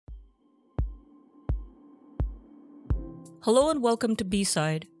Hello and welcome to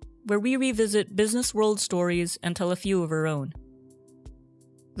B-Side, where we revisit business world stories and tell a few of our own.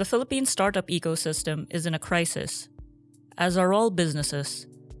 The Philippine startup ecosystem is in a crisis, as are all businesses.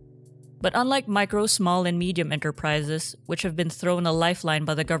 But unlike micro, small, and medium enterprises, which have been thrown a lifeline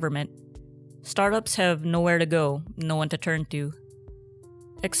by the government, startups have nowhere to go, no one to turn to.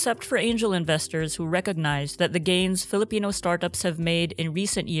 Except for angel investors who recognize that the gains Filipino startups have made in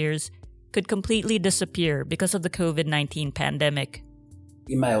recent years could completely disappear because of the COVID-19 pandemic.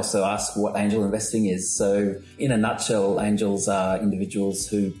 You may also ask what angel investing is. So in a nutshell, angels are individuals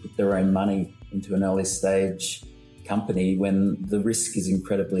who put their own money into an early stage company when the risk is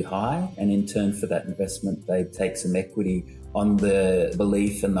incredibly high, and in turn for that investment they take some equity on the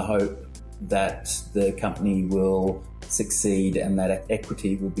belief and the hope that the company will succeed and that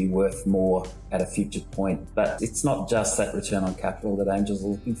equity will be worth more at a future point. But it's not just that return on capital that angels are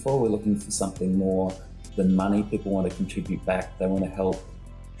looking for. We're looking for something more than money. People want to contribute back. They want to help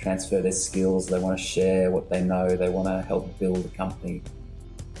transfer their skills. They want to share what they know. They want to help build a company.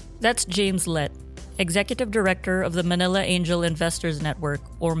 That's James Lett, Executive Director of the Manila Angel Investors Network,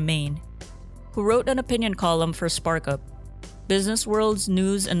 or MAIN, who wrote an opinion column for SparkUp, Business World's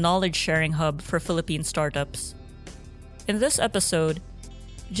news and knowledge sharing hub for Philippine startups. In this episode,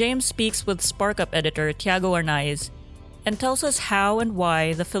 James speaks with SparkUp editor Tiago Arnaiz and tells us how and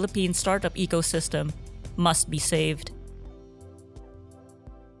why the Philippine startup ecosystem must be saved.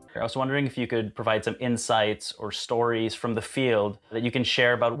 I was wondering if you could provide some insights or stories from the field that you can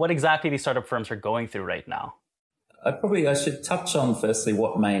share about what exactly these startup firms are going through right now. I should touch on firstly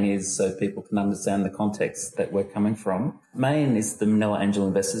what MAIN is so people can understand the context that we're coming from. MAIN is the Manila Angel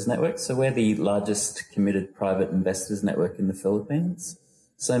Investors Network, so we're the largest committed private investors network in the Philippines.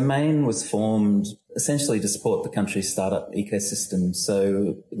 So MAIN was formed essentially to support the country's startup ecosystem.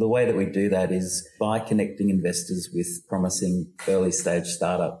 So the way that we do that is by connecting investors with promising early stage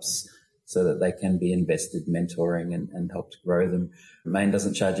startups so that they can be invested, mentoring and help to grow them. MAIN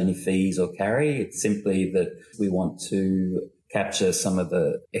doesn't charge any fees or carry. It's simply that we want to capture some of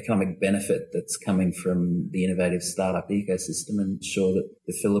the economic benefit that's coming from the innovative startup ecosystem and ensure that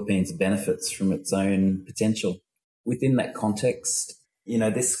the Philippines benefits from its own potential. Within that context,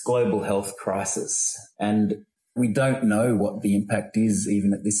 this global health crisis, and we don't know what the impact is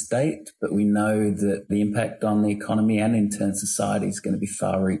even at this date, but we know that the impact on the economy and in turn society is going to be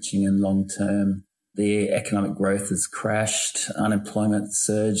far-reaching and long-term. The economic growth has crashed, unemployment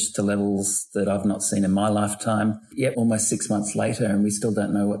surged to levels that I've not seen in my lifetime, yet almost 6 months later, and we still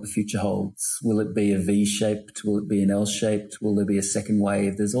don't know what the future holds. Will it be a V-shaped? Will it be an L-shaped? Will there be a second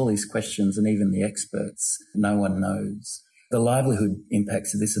wave? There's all these questions, and even the experts, no one knows. The livelihood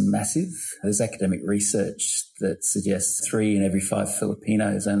impacts of this are massive. There's academic research that suggests 3 in every 5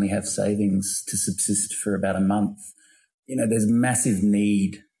 Filipinos only have savings to subsist for about a month. There's massive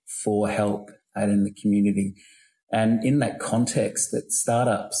need for help out in the community. And in that context, that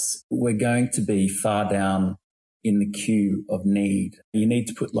startups, we're going to be far down in the queue of need. You need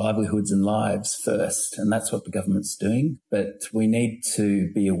to put livelihoods and lives first, and that's what the government's doing. But we need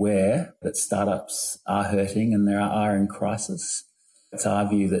to be aware that startups are hurting and they are in crisis. It's our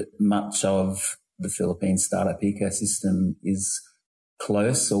view that much of the Philippine startup ecosystem is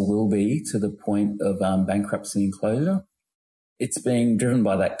close or will be to the point of bankruptcy and closure. It's being driven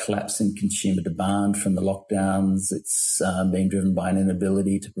by that collapse in consumer demand from the lockdowns. It's being driven by an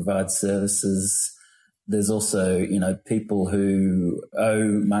inability to provide services. There's also, people who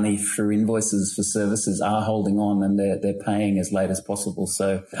owe money through invoices for services are holding on and they're paying as late as possible.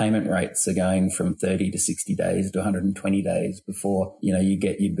 So payment rates are going from 30 to 60 days to 120 days before, you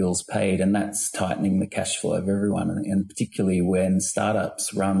get your bills paid. And that's tightening the cash flow of everyone. And particularly when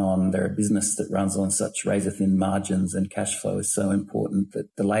startups they're a business that runs on such razor thin margins, and cash flow is so important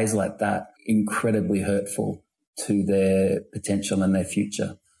that delays like that incredibly hurtful to their potential and their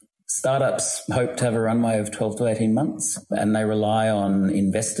future. Startups hope to have a runway of 12 to 18 months, and they rely on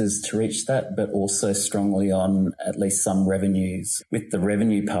investors to reach that, but also strongly on at least some revenues. With the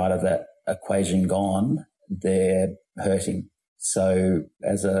revenue part of that equation gone, they're hurting. So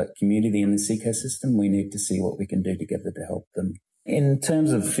as a community in this ecosystem, we need to see what we can do together to help them. In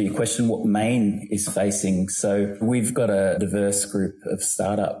terms of, for your question, what MAIN is facing, so we've got a diverse group of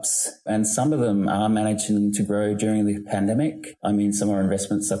startups, and some of them are managing to grow during the pandemic. Some of our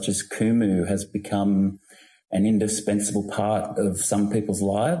investments, such as Kumu, has become an indispensable part of some people's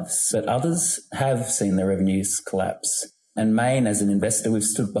lives, but others have seen their revenues collapse. And MAIN, as an investor, we've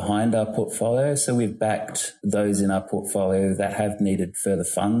stood behind our portfolio, so we've backed those in our portfolio that have needed further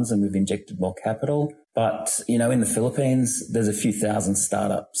funds, and we've injected more capital. But, in the Philippines, there's a few thousand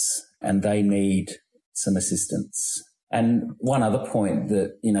startups and they need some assistance. And one other point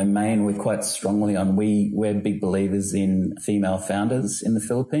that, Maine, we're quite strongly on, we're big believers in female founders in the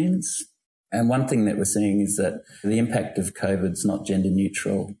Philippines. And one thing that we're seeing is that the impact of COVID's not gender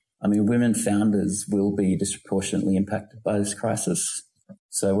neutral. I mean, women founders will be disproportionately impacted by this crisis.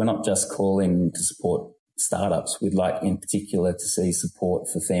 So we're not just calling to support startups. We'd like in particular to see support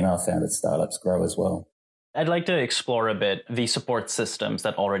for female founded startups grow as well. I'd like to explore a bit the support systems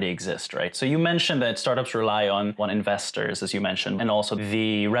that already exist, right? So you mentioned that startups rely on investors, as you mentioned, and also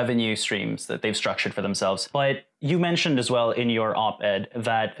the revenue streams that they've structured for themselves. But you mentioned as well in your op-ed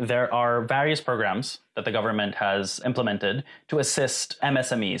that there are various programs that the government has implemented to assist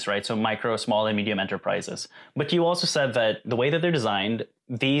MSMEs, right? So micro, small, and medium enterprises. But you also said that the way that they're designed,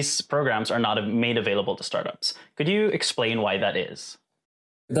 these programs are not made available to startups. Could you explain why that is?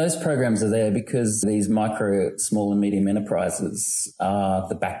 Those programs are there because these micro, small and medium enterprises are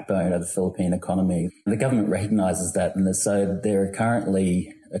the backbone of the Philippine economy. The government recognises that, and so there are currently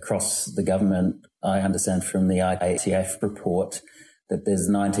across the government, I understand from the IATF report, that there's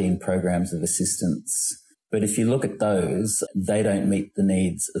 19 programs of assistance. But if you look at those, they don't meet the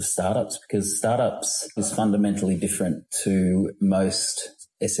needs of startups because startups is fundamentally different to most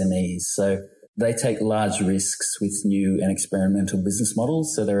SMEs. So they take large risks with new and experimental business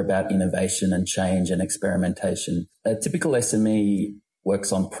models. So they're about innovation and change and experimentation. A typical SME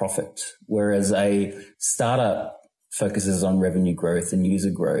works on profit, whereas a startup focuses on revenue growth and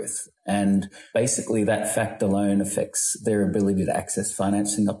user growth. And basically that fact alone affects their ability to access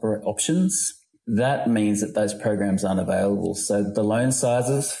financing options. That means that those programs aren't available. So the loan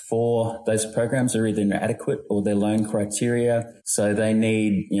sizes for those programs are either inadequate or their loan criteria. So they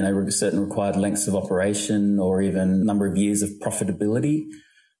need, certain required lengths of operation or even number of years of profitability,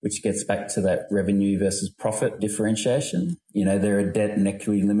 which gets back to that revenue versus profit differentiation. There are debt and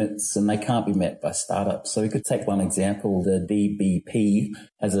equity limits and they can't be met by startups. So we could take one example. The DBP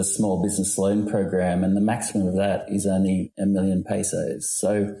has a small business loan program and the maximum of that is only 1 million pesos.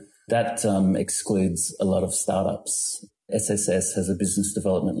 So that excludes a lot of startups. SSS has a business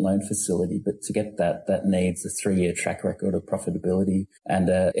development loan facility, but to get that needs a 3-year track record of profitability and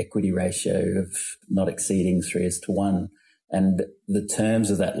an equity ratio of not exceeding 3:1. And the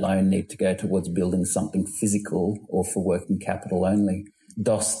terms of that loan need to go towards building something physical or for working capital only.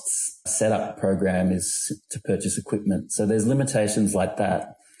 DOST's setup program is to purchase equipment. So there's limitations like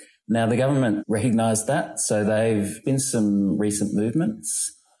that. Now, the government recognised that, so there've been some recent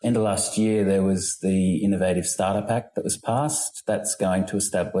movements. End of last year, there was the Innovative Startup Act that was passed. That's going to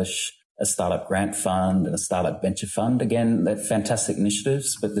establish a startup grant fund and a startup venture fund. Again, they're fantastic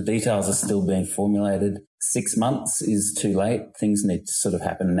initiatives, but the details are still being formulated. 6 months is too late. Things need to sort of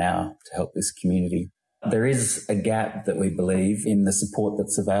happen now to help this community. There is a gap that we believe in the support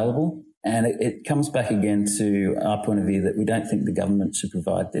that's available. And it comes back again to our point of view that we don't think the government should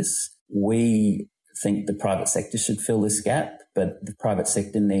provide this. We think the private sector should fill this gap, but the private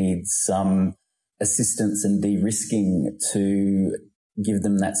sector needs some assistance and de-risking to give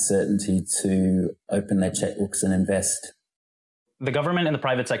them that certainty to open their checkbooks and invest. The government and the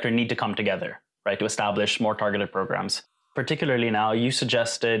private sector need to come together, right, to establish more targeted programs. Particularly now, you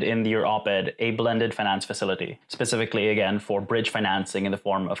suggested in your op-ed a blended finance facility, specifically, again, for bridge financing in the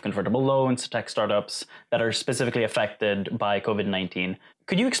form of convertible loans to tech startups that are specifically affected by COVID-19.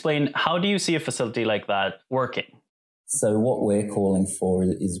 Could you explain, how do you see a facility like that working? So what we're calling for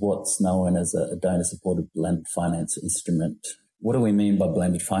is what's known as a donor-supported blended finance instrument. What do we mean by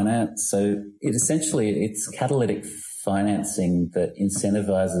blended finance? So it's catalytic financing that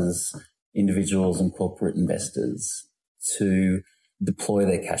incentivizes individuals and corporate investors to deploy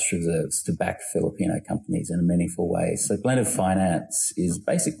their cash reserves to back Filipino companies in a meaningful way. So blended finance is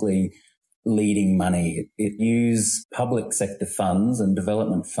basically leading money. It uses public sector funds and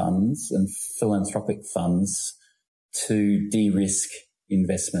development funds and philanthropic funds to de-risk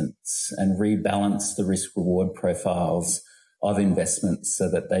investments and rebalance the risk-reward profiles of investments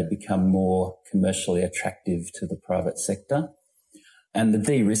so that they become more commercially attractive to the private sector. And the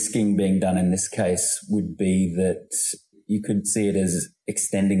de-risking being done in this case would be that you could see it as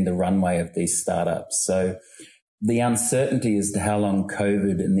extending the runway of these startups. So the uncertainty as to how long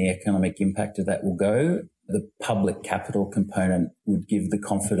COVID and the economic impact of that will go, the public capital component would give the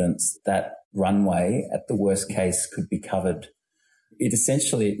confidence that runway at the worst case could be covered. It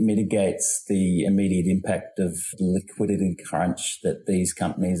essentially mitigates the immediate impact of the liquidity crunch that these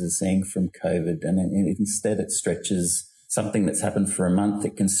companies are seeing from COVID. And instead it stretches something that's happened for a month.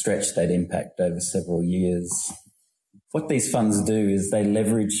 It can stretch that impact over several years. What these funds do is they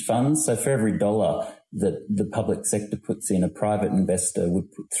leverage funds. So for every dollar that the public sector puts in, a private investor would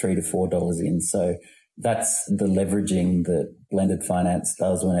put $3 to $4 in. So That's the leveraging that blended finance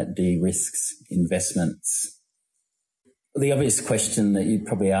does when it de-risks investments. The obvious question that you'd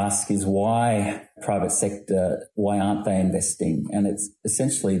probably ask is why private sector, why aren't they investing? And it's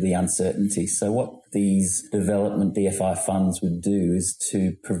essentially the uncertainty. So what these development DFI funds would do is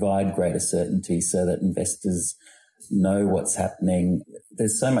to provide greater certainty so that investors know what's happening.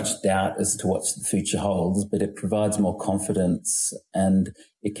 There's so much doubt as to what the future holds, but it provides more confidence, and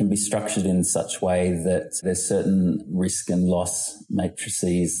it can be structured in such way that there's certain risk and loss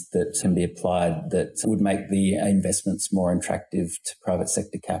matrices that can be applied that would make the investments more attractive to private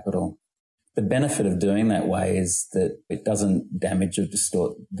sector capital. The benefit of doing that way is that it doesn't damage or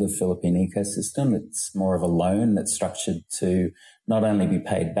distort the Philippine ecosystem. It's more of a loan that's structured to not only be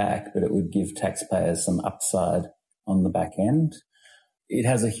paid back, but it would give taxpayers some upside on the back end. It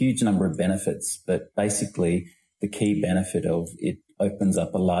has a huge number of benefits, but basically the key benefit of it opens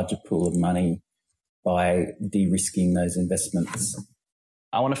up a larger pool of money by de-risking those investments.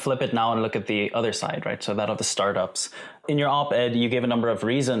 I want to flip it now and look at the other side, right? So that of the startups. In your op-ed, you gave a number of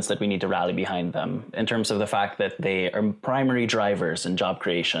reasons that we need to rally behind them in terms of the fact that they are primary drivers in job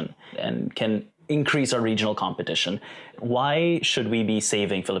creation and can increase our regional competition. Why should we be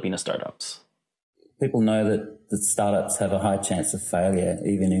saving Filipino startups? People know that the startups have a high chance of failure,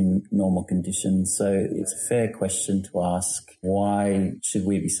 even in normal conditions. So it's a fair question to ask, why should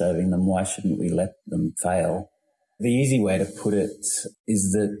we be saving them? Why shouldn't we let them fail? The easy way to put it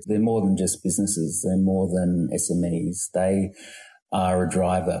is that they're more than just businesses. They're more than SMEs. They are a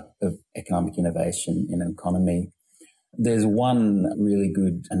driver of economic innovation in an economy. There's one really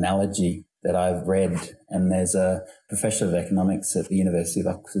good analogy that I've read, and there's a professor of economics at the University of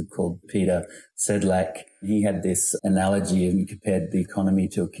Oxford called Peter Sedlak. He had this analogy and he compared the economy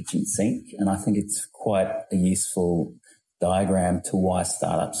to a kitchen sink, and I think it's quite a useful diagram to why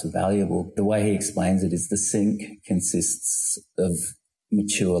startups are valuable. The way he explains it is the sink consists of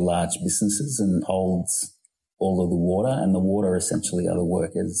mature large businesses and holds all of the water, and the water essentially are the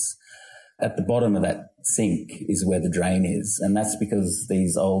workers. At the bottom of that sink is where the drain is, and that's because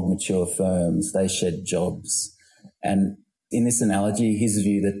these old mature firms, they shed jobs. And in this analogy, his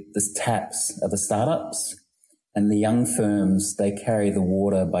view that the taps are the startups, and the young firms, they carry the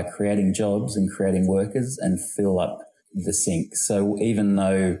water by creating jobs and creating workers and fill up the sink. So even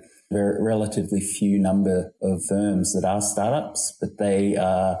though there are relatively few number of firms that are startups, but they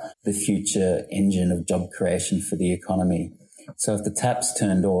are the future engine of job creation for the economy. So if the tap's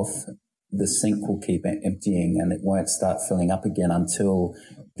turned off, the sink will keep emptying and it won't start filling up again until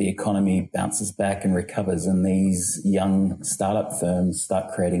the economy bounces back and recovers and these young startup firms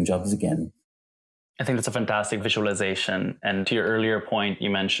start creating jobs again. I think that's a fantastic visualization. And to your earlier point, you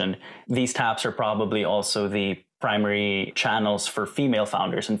mentioned these taps are probably also the primary channels for female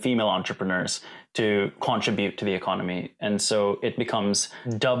founders and female entrepreneurs to contribute to the economy. And so it becomes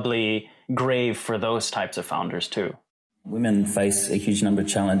doubly grave for those types of founders too. Women face a huge number of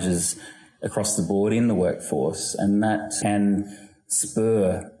challenges across the board in the workforce, and that can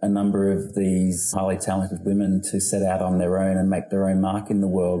spur a number of these highly talented women to set out on their own and make their own mark in the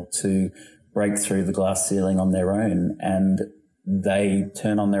world, to break through the glass ceiling on their own, and they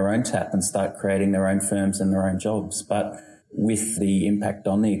turn on their own tap and start creating their own firms and their own jobs. But with the impact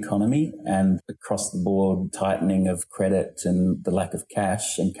on the economy and across the board tightening of credit and the lack of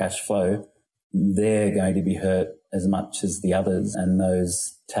cash and cash flow, they're going to be hurt as much as the others, and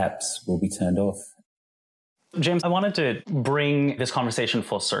those taps will be turned off. James, I wanted to bring this conversation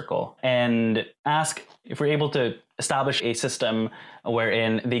full circle and ask if we're able to establish a system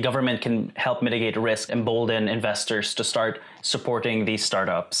wherein the government can help mitigate risk, embolden investors to start supporting these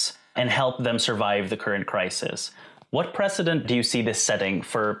startups and help them survive the current crisis. What precedent do you see this setting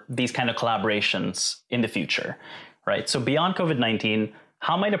for these kind of collaborations in the future? Right. So beyond COVID-19,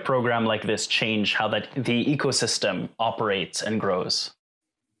 how might a program like this change how that the ecosystem operates and grows?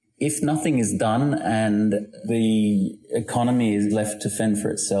 If nothing is done and the economy is left to fend for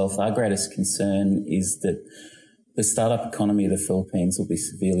itself, our greatest concern is that the startup economy of the Philippines will be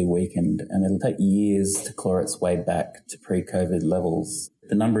severely weakened, and it'll take years to claw its way back to pre-COVID levels.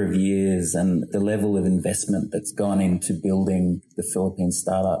 The number of years and the level of investment that's gone into building the Philippine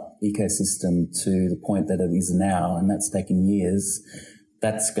startup ecosystem to the point that it is now, and that's taken years,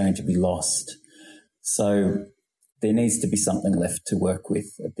 that's going to be lost. So there needs to be something left to work with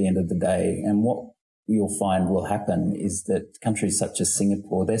at the end of the day. And what you'll find will happen is that countries such as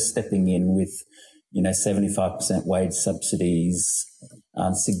Singapore, they're stepping in with, 75% wage subsidies,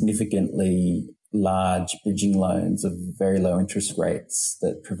 significantly large bridging loans of very low interest rates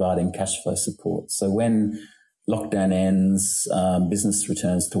that providing cash flow support. So when lockdown ends, business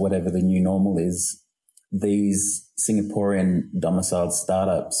returns to whatever the new normal is, these Singaporean domiciled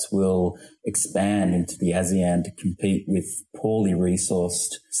startups will expand into the ASEAN to compete with poorly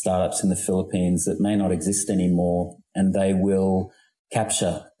resourced startups in the Philippines that may not exist anymore, and they will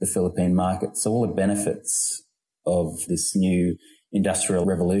capture the Philippine market. So all the benefits of this new industrial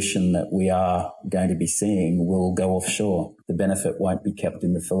revolution that we are going to be seeing will go offshore. The benefit won't be kept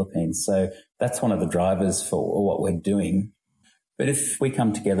in the Philippines. So that's one of the drivers for what we're doing. But if we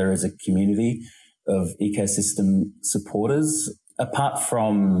come together as a community of ecosystem supporters, apart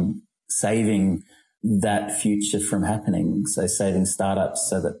from saving that future from happening, so saving startups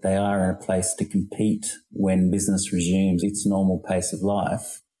so that they are in a place to compete when business resumes its normal pace of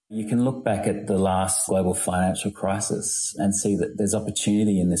life, you can look back at the last global financial crisis and see that there's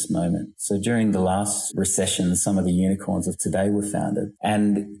opportunity in this moment. So during the last recession, some of the unicorns of today were founded,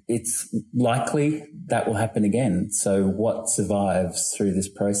 and it's likely that will happen again. So what survives through this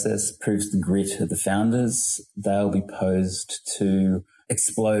process proves the grit of the founders. They'll be posed to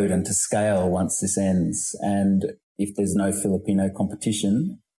explode and to scale once this ends. And if there's no Filipino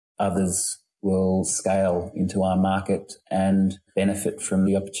competition, others will scale into our market and benefit from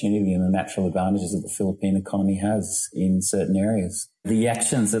the opportunity and the natural advantages that the Philippine economy has in certain areas. The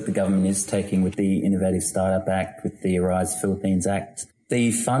actions that the government is taking with the Innovative Startup Act, with the Arise Philippines Act,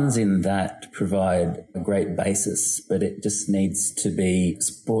 the funds in that provide a great basis, but it just needs to be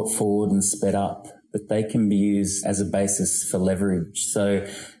brought forward and sped up, that they can be used as a basis for leverage. So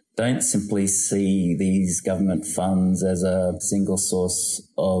don't simply see these government funds as a single source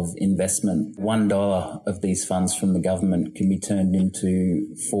of investment. $1 of these funds from the government can be turned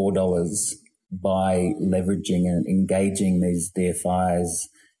into $4 by leveraging and engaging these DFIs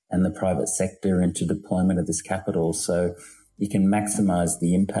and the private sector into deployment of this capital. So you can maximize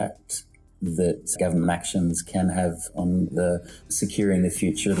the impact that government actions can have on the securing the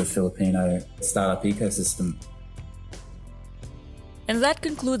future of the Filipino startup ecosystem. And that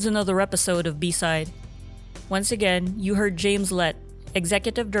concludes another episode of B-Side. Once again, you heard James Lett,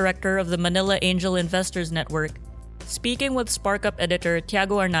 Executive Director of the Manila Angel Investors Network, speaking with SparkUp editor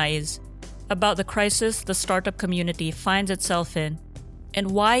Tiago Arnaiz about the crisis the startup community finds itself in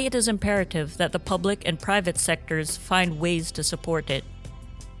and why it is imperative that the public and private sectors find ways to support it.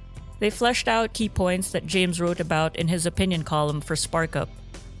 They fleshed out key points that James wrote about in his opinion column for SparkUp.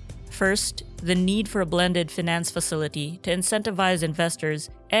 First, the need for a blended finance facility to incentivize investors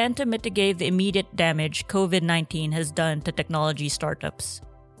and to mitigate the immediate damage COVID-19 has done to technology startups.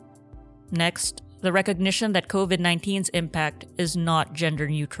 Next, the recognition that COVID-19's impact is not gender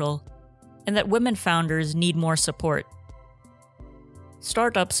neutral, and that women founders need more support.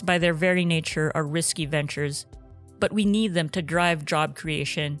 Startups, by their very nature, are risky ventures, but we need them to drive job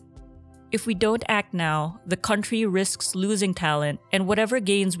creation. If we don't act now, the country risks losing talent and whatever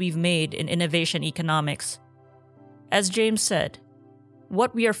gains we've made in innovation economics. As James said,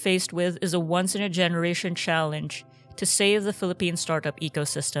 what we are faced with is a once-in-a-generation challenge to save the Philippine startup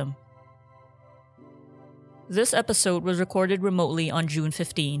ecosystem. This episode was recorded remotely on June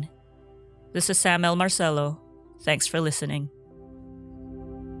 15. This is Sam L. Marcelo. Thanks for listening.